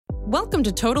Welcome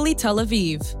to Totally Tel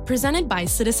Aviv, presented by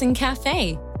Citizen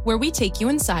Café, where we take you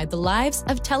inside the lives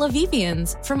of Tel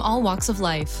Avivians from all walks of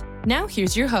life. Now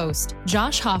here's your host,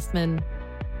 Josh Hoffman.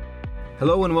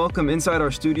 Hello and welcome inside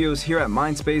our studios here at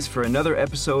Mindspace for another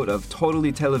episode of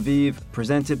Totally Tel Aviv,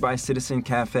 presented by Citizen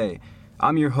Café.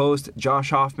 I'm your host,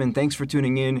 Josh Hoffman. Thanks for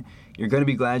tuning in. You're going to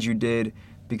be glad you did,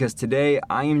 because today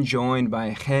I am joined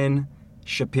by Chen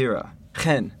Shapira.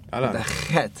 Chen. With a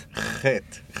chet.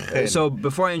 Chet. So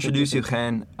before I introduce you,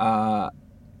 Chen, I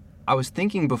was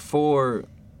thinking before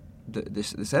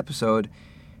this episode,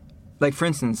 like for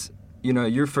instance, you know,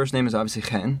 your first name is obviously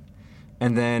Chen,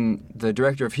 and then the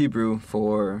director of Hebrew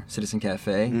for Citizen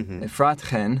Café, Efrat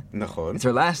Chen, it's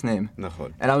her last name.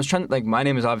 And I was trying to, like, my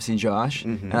name is obviously Josh,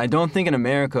 and I don't think in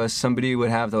America somebody would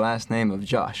have the last name of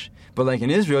Josh. But like in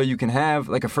Israel, you can have,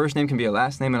 like, a first name can be a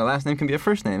last name, and a last name can be a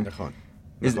first name.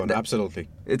 Absolutely.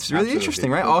 It's really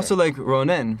interesting, right? Okay. Also, like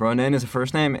Ronen. Ronen is a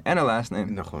first name and a last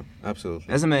name. Absolutely.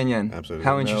 As a manyan. Absolutely.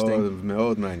 How interesting.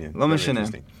 Meod manyan. Lo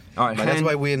mishane. All right. But that's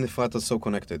why we and Efrat are so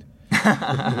connected.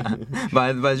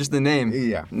 by just the name.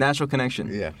 Yeah. Natural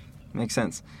connection. Yeah. Makes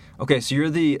sense. Okay, so you're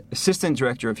the assistant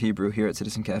director of Hebrew here at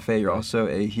Citizen Café. You're also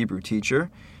a Hebrew teacher.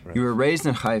 Right. You were raised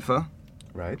in Haifa.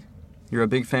 Right. You're a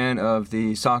big fan of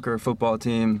the soccer football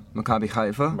team Maccabi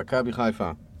Haifa. Maccabi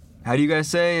Haifa. How do you guys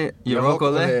say it? Yarok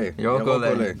Oleh? Yarok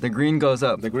Oleh. The green goes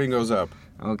up. The green goes up.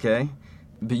 Okay.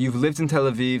 But you've lived in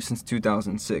Tel Aviv since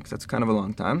 2006. That's kind of a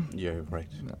long time. Yeah, right.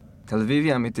 Tel Aviv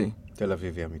Amiti. Tel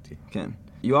Aviv Amiti. Okay.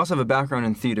 You also have a background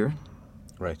in theater.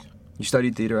 Right. You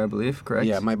studied theater, I believe, correct?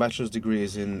 Yeah, my bachelor's degree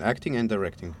is in acting and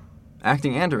directing.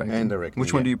 Acting and directing? And directing,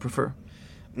 Which one do you prefer?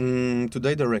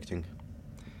 Today, directing.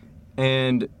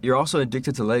 And you're also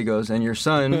addicted to Legos, and your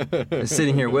son is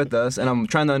sitting here with us, and I'm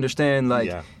trying to understand, like,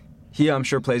 yeah. He, I'm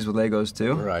sure, plays with Legos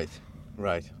too. Right.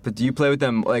 But do you play with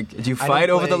them? Like, do you fight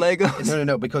over the Legos?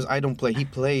 No, because I don't play. He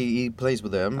plays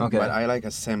with them, okay. But I like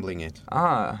assembling it.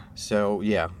 Ah. So,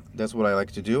 yeah, that's what I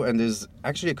like to do. And there's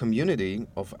actually a community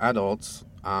of adults,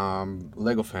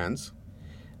 Lego fans,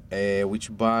 which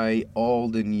buy all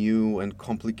the new and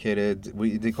complicated,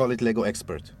 they call it Lego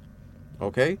Expert.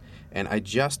 Okay? And I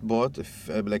just bought,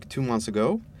 like 2 months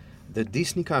ago, the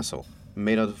Disney Castle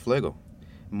made out of Lego.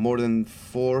 More than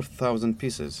 4,000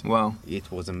 pieces. Wow.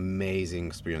 It was an amazing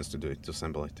experience to do it, to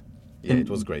assemble it. Yeah, it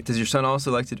was great. Does your son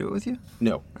also like to do it with you?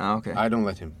 No. Ah, okay. I don't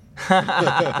let him.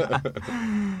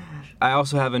 I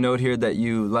also have a note here that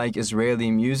you like Israeli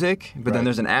music, but then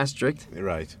there's an asterisk.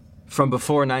 Right. From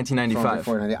before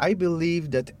 1995. I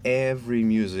believe that every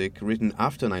music written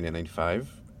after 1995,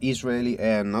 Israeli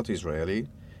and not Israeli,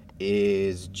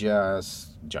 is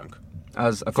just junk.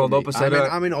 As a cold opposite.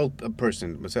 I'm an old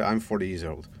person. But say I'm 40 years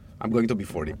old. I'm going to be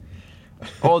 40.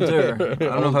 Older. I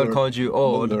don't know if I'd called you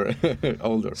old.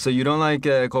 Older. So you don't like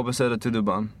kol beseder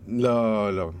tudubam?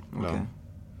 No. Okay.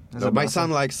 No, my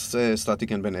son likes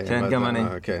Static and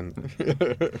Benay. Ken.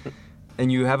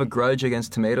 And you have a grudge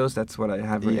against tomatoes? That's what I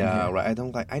have written here. Yeah, right. I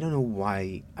don't know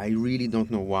why. I really don't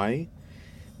know why.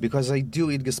 Because I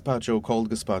do eat gazpacho, cold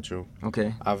gazpacho.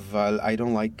 Okay. I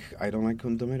don't like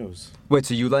tomatoes. Wait,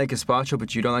 so you like gazpacho,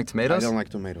 but you don't like tomatoes? I don't like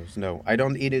tomatoes. No, I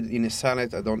don't eat it in a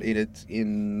salad. I don't eat it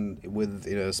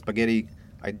with spaghetti.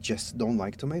 I just don't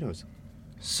like tomatoes.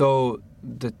 So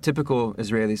the typical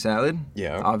Israeli salad,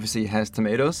 obviously has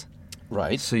tomatoes.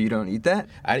 Right. So you don't eat that?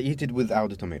 I eat it without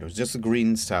the tomatoes, just a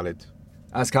green salad.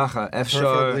 אז ככה,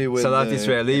 אפשר סלט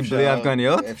ישראלי בלי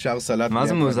אפגניות? אפשר סלט מה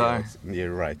זה מוזר?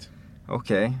 You're right.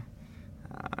 Okay.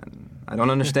 I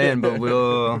don't understand, but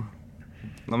we'll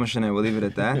leave it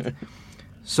at that.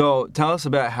 So tell us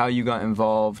about how you got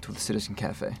involved with Citizen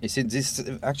Café. You see, this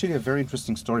is actually a very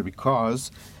interesting story because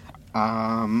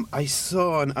I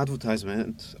saw an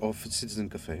advertisement of Citizen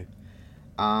Café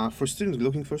for students,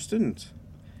 looking for students.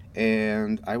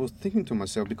 And I was thinking to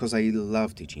myself, because I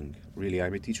love teaching, really.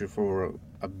 I'm a teacher for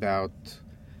about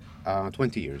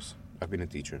 20 years. I've been a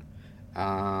teacher.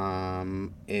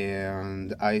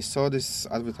 And I saw this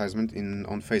advertisement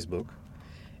on Facebook,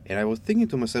 and I was thinking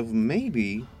to myself,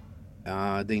 maybe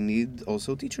they need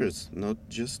also teachers, not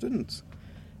just students.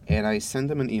 And I sent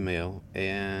them an email,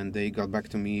 and they got back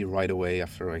to me right away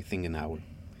after, I think, an hour.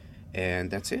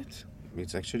 And that's it.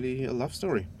 It's actually a love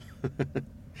story.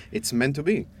 It's meant to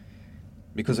be,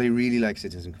 because I really like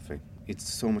Citizen Café. It's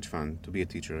so much fun to be a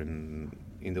teacher in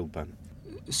the Ulpan.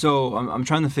 So I'm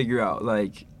trying to figure out,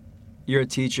 like, you're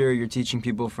a teacher, you're teaching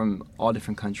people from all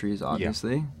different countries,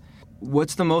 obviously. Yeah.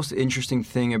 What's the most interesting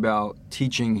thing about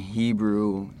teaching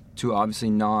Hebrew to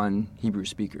obviously non-Hebrew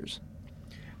speakers?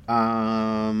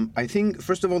 I think,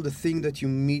 first of all, the thing that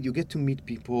you get to meet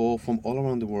people from all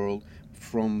around the world,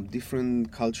 from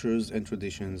different cultures and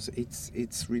traditions.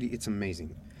 It's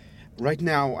amazing. Right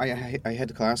now, I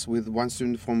had a class with one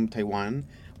student from Taiwan,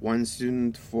 one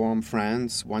student from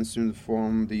France, one student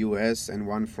from the US, and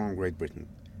one from Great Britain.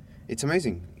 It's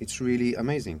amazing. It's really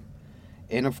amazing.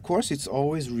 And of course, it's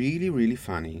always really, really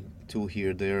funny to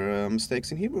hear their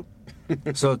mistakes in Hebrew.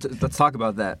 So let's talk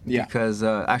about that. Yeah. Because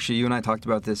actually, you and I talked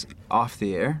about this off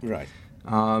the air. Right.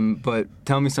 But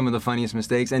tell me some of the funniest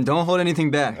mistakes, and don't hold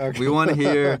anything back. Okay. We want to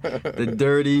hear the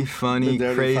dirty, funny, The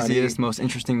dirty, craziest, funny. most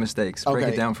interesting mistakes. Break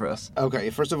Okay. it down for us. Okay,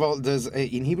 first of all, there's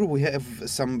in Hebrew we have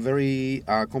some very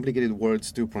complicated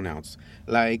words to pronounce.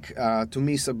 Like to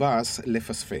miss a bus,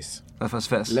 lefasfes.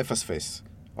 Lefasfes. Lefasfes.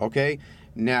 Okay?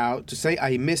 Now, to say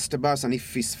I missed a bus and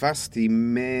fisfasti,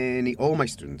 all my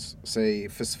students say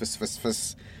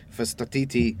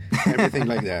festatiti, everything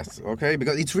like that. Okay?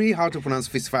 Because it's really hard to pronounce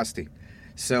fisfasti.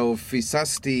 So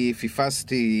fisasti,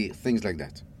 fifasti, things like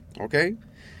that. Okay?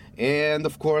 And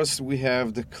of course, we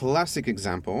have the classic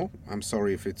example. I'm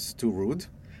sorry if it's too rude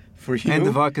for you. And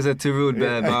the vodka's are too rude,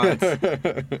 but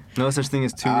no such thing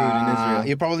as too rude in Israel.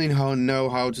 You probably know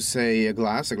how to say a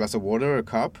glass of water, a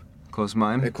cup. Kos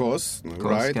mime. A kos,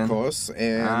 right? Ken. Kos.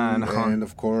 נכון. And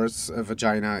of course, a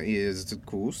vagina is the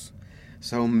kus.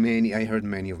 So I heard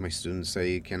many of my students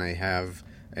say, can I have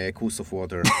a kus of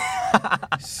water?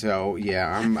 So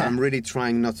yeah, I'm really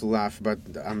trying not to laugh, but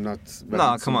I'm not. But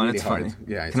No, it's come on, really it's hard. funny.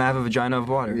 Yeah, Can I have a vagina of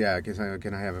water? Yeah,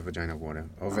 can I have a vagina of water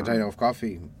or vagina of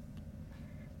coffee?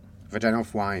 Vagina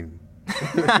of wine.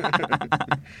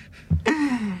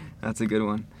 That's a good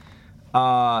one.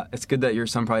 It's good that your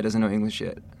son probably doesn't know English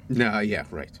yet. No, yeah,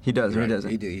 right. He does, or right. he doesn't?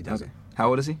 He doesn't. Okay. How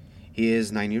old is he? He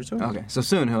is 9 years old. Okay, so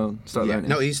soon he'll start Yeah. learning.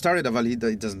 No, he started, but he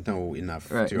doesn't know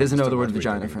enough. Right, to he doesn't know the understand word what we're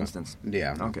vagina, talking for about. instance.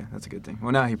 Yeah. Okay, that's a good thing.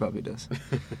 Well, now he probably does.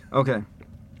 Okay.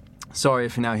 Sorry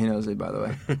if now he knows it, by the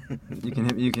way. You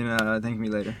can thank me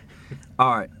later.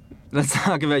 All right. Let's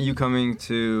talk about you coming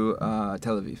to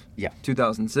Tel Aviv. Yeah.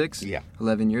 2006. Yeah.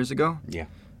 11 years ago. Yeah.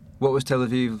 What was Tel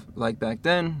Aviv like back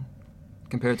then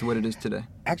compared to what it is today?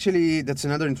 Actually, that's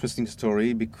another interesting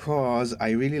story because I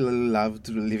really loved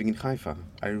living in Haifa.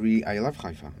 I love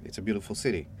Haifa. It's a beautiful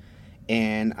city.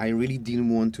 And I really didn't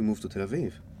want to move to Tel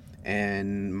Aviv.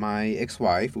 And my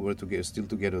ex-wife, we were still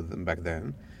together back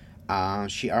then,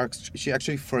 she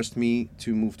actually forced me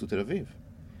to move to Tel Aviv.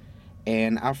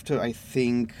 And after, I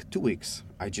think, 2 weeks,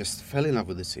 I just fell in love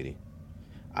with the city.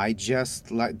 I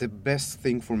just like the best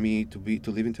thing for me to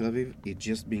live in Tel Aviv is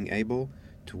just being able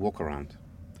to walk around.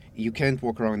 You can't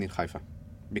walk around in Haifa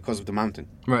because of the mountain.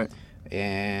 Right.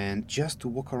 And just to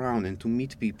walk around and to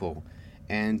meet people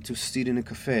and to sit in a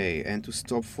cafe and to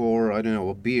stop for, I don't know,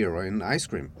 a beer or an ice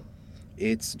cream.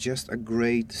 It's just a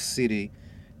great city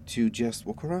to just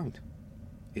walk around.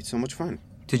 It's so much fun.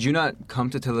 Did you not come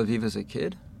to Tel Aviv as a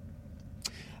kid?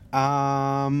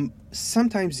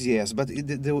 Sometimes yes, but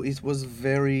it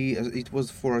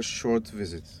was for a short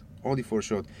visit, only for a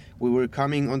short. We were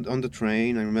coming on the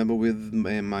train. I remember with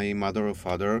my mother or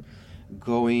father,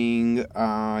 going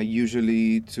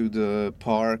usually to the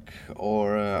park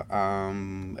or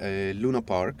a Luna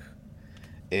Park,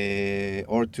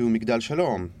 or to Migdal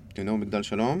Shalom. Do you know Migdal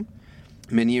Shalom?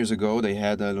 Many years ago, they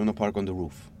had a Luna Park on the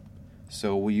roof,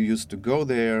 so we used to go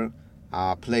there.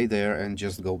 Play there and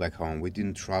just go back home. We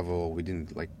didn't travel. We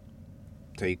didn't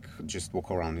just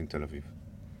walk around in Tel Aviv.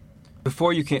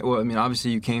 Before you came, well, I mean,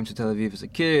 obviously you came to Tel Aviv as a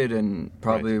kid and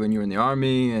probably when you were in the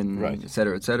army and Right. et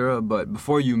cetera, et cetera. But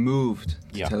before you moved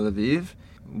to Yeah. Tel Aviv,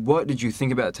 what did you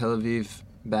think about Tel Aviv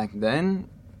back then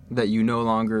that you no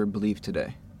longer believe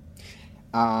today?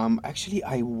 Actually,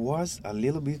 I was a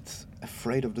little bit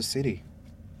afraid of the city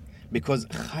because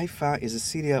Haifa is a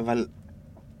city, well,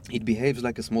 it behaves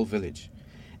like a small village.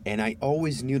 And I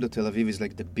always knew that Tel Aviv is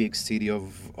like the big city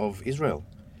of Israel.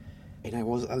 And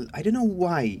I don't know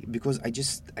why, because I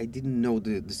didn't know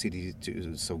the city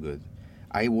so good.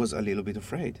 I was a little bit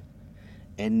afraid.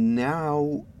 And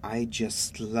now I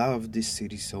just love this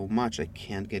city so much, I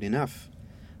can't get enough.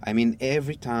 I mean,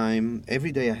 every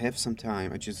day I have some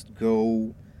time, I just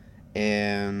go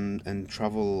and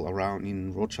travel around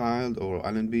in Rothschild or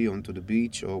Allenby onto the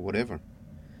beach or whatever.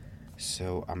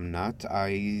 So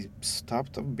I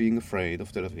stopped being afraid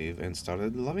of Tel Aviv and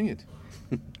started loving it.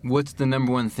 What's the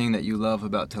number one thing that you love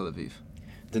about Tel Aviv?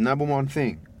 The number one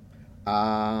thing,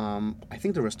 I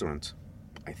think the restaurants.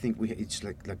 I think it's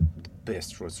like the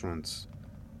best restaurants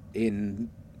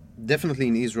definitely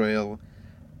in Israel.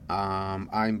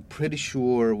 I'm pretty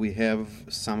sure we have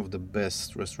some of the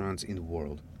best restaurants in the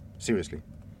world. Seriously.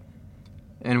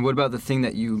 And what about the thing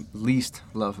that you least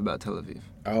love about Tel Aviv?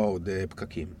 Oh, the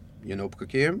pkakim. You know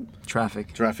pkakim?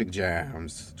 Traffic. Traffic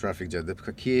jams. The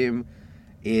pkakim.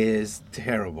 is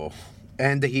terrible.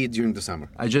 And the heat during the summer.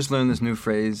 I just learned this new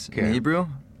phrase in Hebrew.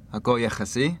 Hakol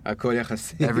yachasi. Hakol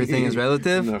yachasi. Everything is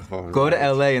relative. Go to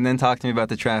LA and then talk to me about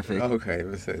the traffic. Okay.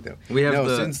 We have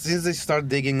since they start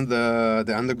digging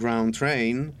the underground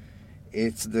train,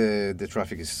 the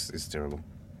traffic is terrible.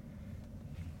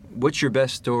 What's your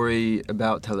best story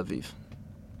about Tel Aviv?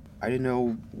 I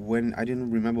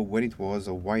didn't remember when it was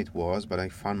or why it was, but I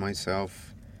found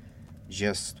myself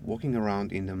just walking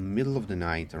around in the middle of the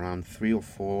night, around 3 or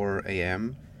 4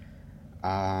 a.m.,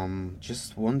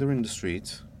 just wandering the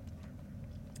streets.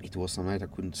 It was some night I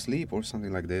couldn't sleep or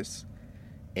something like this.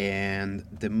 And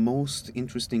the most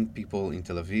interesting people in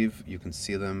Tel Aviv, you can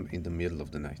see them in the middle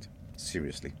of the night.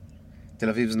 Seriously.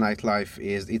 Tel Aviv's nightlife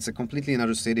it's a completely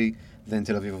another city than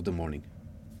Tel Aviv of the morning.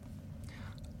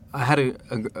 I had a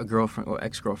girlfriend, or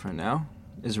ex-girlfriend now,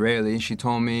 Israeli. She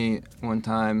told me one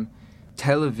time,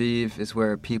 Tel Aviv is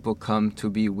where people come to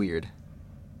be weird.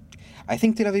 I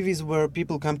think Tel Aviv is where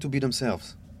people come to be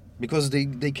themselves. Because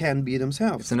they can be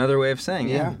themselves. It's another way of saying,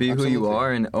 be absolutely. Who you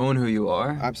are and own who you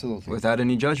are. Absolutely. Without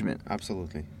any judgment.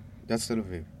 Absolutely. That's Tel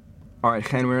Aviv. All right,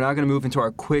 Chen, we're now going to move into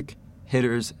our quick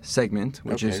hitters segment,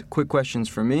 which is quick questions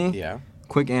from me,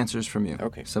 quick answers from you.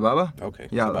 Okay. Sababa? Okay.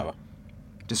 Yalla. Sababa.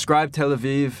 Describe Tel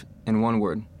Aviv in one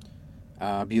word.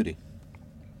 Beauty.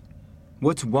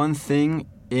 What's one thing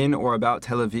in or about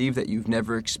Tel Aviv that you've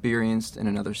never experienced in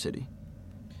another city?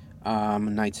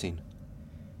 Night scene.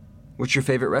 What's your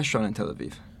favorite restaurant in Tel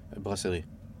Aviv? Brasserie.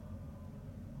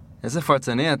 איזה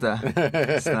פרצני אתה.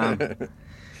 סתם.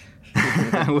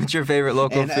 What's your favorite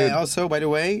local food? And also, by the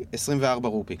way, 24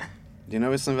 Rupi. Do you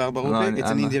know 24 Rupi?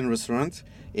 It's an Indian restaurant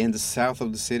in the south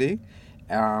of the city.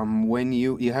 When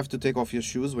you have to take off your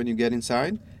shoes when you get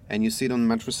inside, and you sit on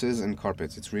mattresses and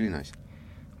carpets. It's really nice.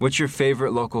 What's your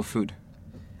favorite local food?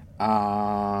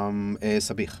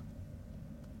 Sabich.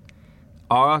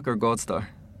 Arak or Gold Star?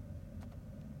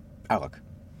 Arak.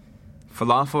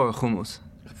 Falafel or hummus?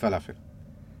 Falafel.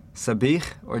 Sabich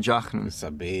or jachnun?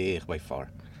 Sabich by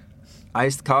far.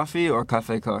 Iced coffee or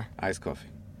cafe car? Iced coffee.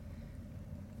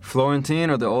 Florentine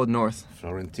or the Old North?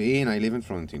 Florentine. I live in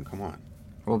Florentine. Come on.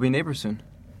 We'll be neighbors soon.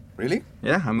 Really?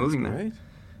 Yeah, I'm moving there. Great.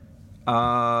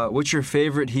 What's your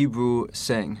favorite Hebrew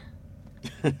saying?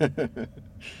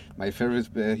 My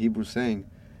favorite Hebrew saying,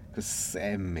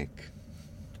 Kesemek.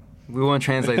 We won't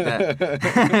translate that.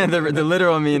 the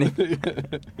literal meaning.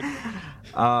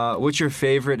 What's your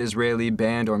favorite Israeli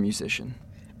band or musician?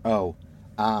 Shalom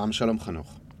Chanuch.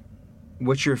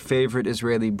 What's your favorite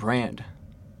Israeli brand?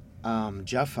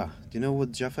 Jaffa. Do you know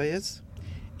what Jaffa is?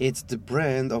 It's the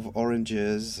brand of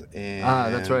oranges.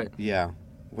 And that's right. Yeah.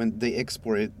 When they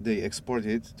export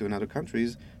it to another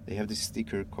countries, they have this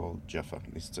sticker called Jaffa.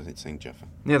 It's saying Jaffa.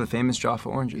 Yeah, the famous Jaffa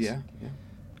oranges. Yeah.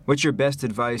 What's your best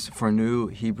advice for new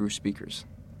Hebrew speakers?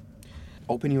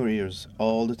 Open your ears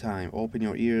all the time. Open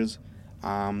your ears.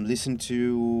 Listen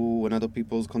to another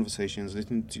people's conversations.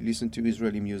 Listen to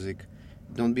Israeli music.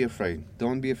 Don't be afraid.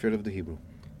 Don't be afraid of the Hebrew.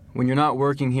 When you're not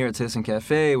working here at Citizen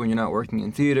Café, when you're not working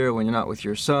in theater, when you're not with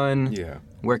your son,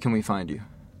 where can we find you?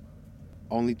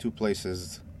 Only 2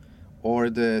 places. Or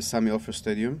the Sami Ofer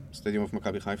Stadium of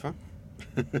Maccabi Haifa.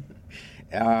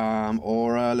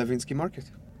 Or Levinsky Market.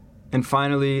 And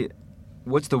finally,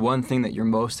 what's the one thing that you're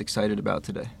most excited about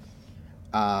today?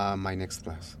 My next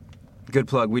class. Good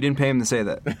plug. We didn't pay him to say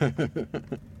that.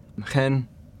 Chen,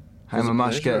 I am a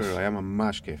mashkef. I am a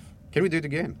mashkef. Can we do it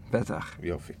again? Betach.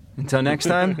 Yofi. Until next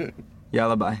time,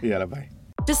 yalla bye. Yalla bye.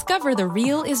 Discover the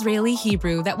real Israeli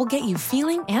Hebrew that will get you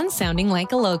feeling and sounding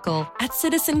like a local. At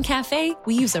Citizen Café,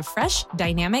 we use a fresh,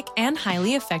 dynamic, and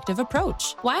highly effective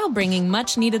approach while bringing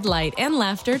much-needed light and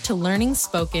laughter to learning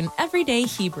spoken, everyday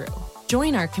Hebrew.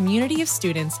 Join our community of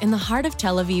students in the heart of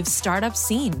Tel Aviv's startup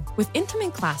scene with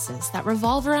intimate classes that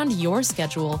revolve around your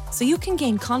schedule so you can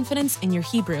gain confidence in your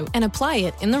Hebrew and apply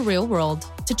it in the real world.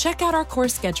 To check out our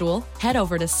course schedule, head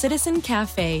over to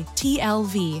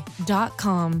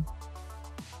citizencafetlv.com.